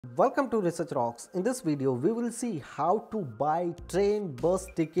Welcome to Research Rocks. In this video, we will see how to buy train bus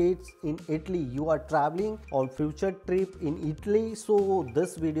tickets in Italy. You are traveling on future trip in Italy, so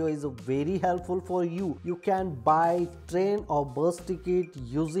this video is very helpful for you. You can buy train or bus ticket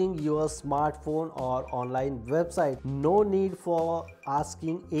using your smartphone or online website. No need for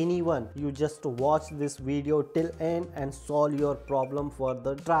asking anyone. You just watch this video till end and solve your problem for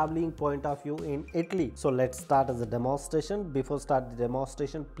the traveling point of view in Italy. So let's start as a demonstration. Before start the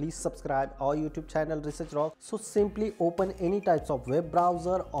demonstration, please subscribe our YouTube channel Research Rock. So simply open any types of web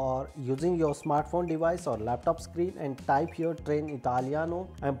browser or using your smartphone device or laptop screen and type here Trenitalia.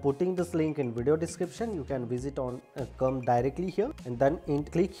 I'm putting this link in video description. You can visit on come directly here and then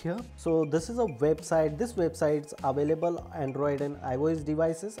click here. So this is a website. This website is available Android and iOS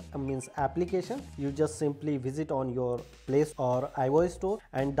devices, means application. You just simply visit on your Play or iOS store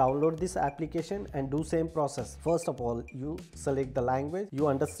and download this application and do same process. First of all, you select the language. You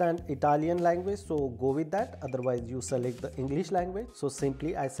understand Italian language, so go with that. Otherwise you select the English language. So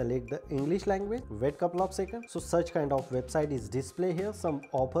simply I select the English language. Wait couple of seconds. So such kind of website is display here. Some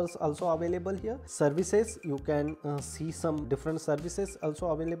offers also available here. Services, you can see some different services also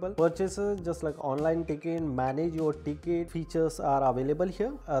available. Purchases, just like online ticket, manage your ticket, features are available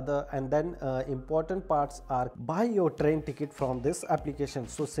here. And then important parts are buy your train ticket from this application.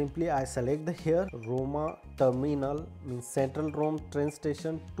 So simply I select the here Roma terminal, means central Rome train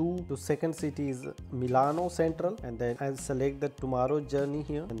station to second city is Milano Central, and then I'll select the tomorrow journey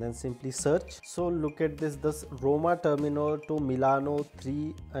here and then simply search. So look at this Roma terminal to Milano,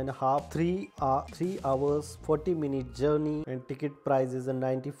 3 hours 40-minute journey, and ticket price is a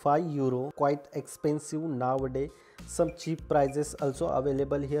 95 euro, quite expensive nowadays. Some cheap prices also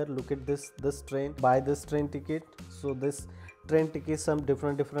available here. Look at this train, buy this train ticket. So this train ticket, some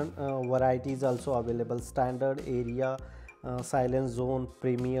different varieties also available: standard, area, silent zone,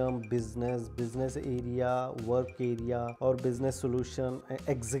 premium, business area, work area, or business solution,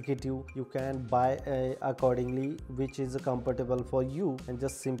 executive. You can buy accordingly which is comfortable for you, and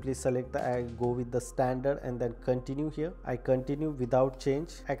just simply select I go with the standard and then continue here. I continue without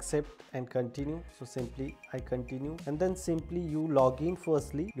change, accept and continue. So simply I continue, and then simply you log in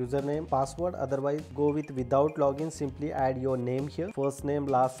firstly, username, password. Otherwise go with without login. Simply add your name here, first name,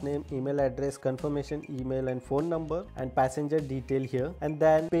 last name, email address, confirmation email and phone number, and passenger detail here, and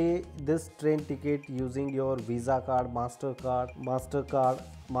then pay this train ticket using your Visa card, Mastercard,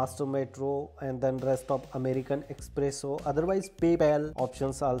 Master Metro, and then rest of American Express. So otherwise PayPal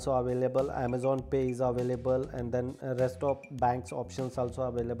options also available, Amazon Pay is available, and then rest of banks options also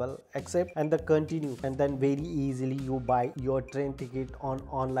available. Accept and the continue, and then very easily you buy your train ticket on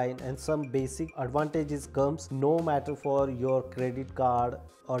online. And some basic advantages comes, no matter for your credit card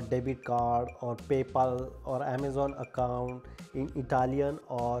or debit card or PayPal or Amazon account in Italian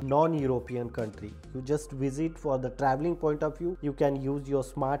or non-European country. You just visit for the traveling point of view. You can use your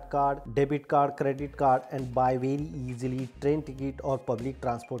smart card, debit card, credit card and buy very easily train ticket or public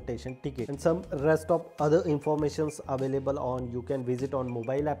transportation ticket. And some rest of other informations available on, you can visit on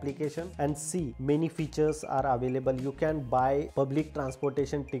mobile application and see many features are available. You can buy public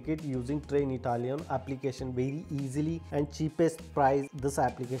transportation ticket using Trenitalia application very easily, and cheapest price this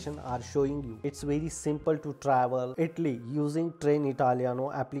application are showing you. It's very simple to travel Italy using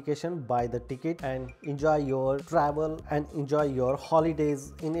Trenitalia application. Buy the ticket and enjoy your travel and enjoy your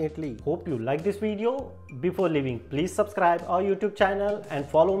holidays in Italy. Hope you like this video. Before leaving, please subscribe our YouTube channel and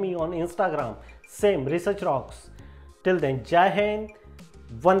follow me on Instagram, same Research Rocks. Till then, Jai Hind,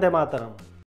 Vande Mataram.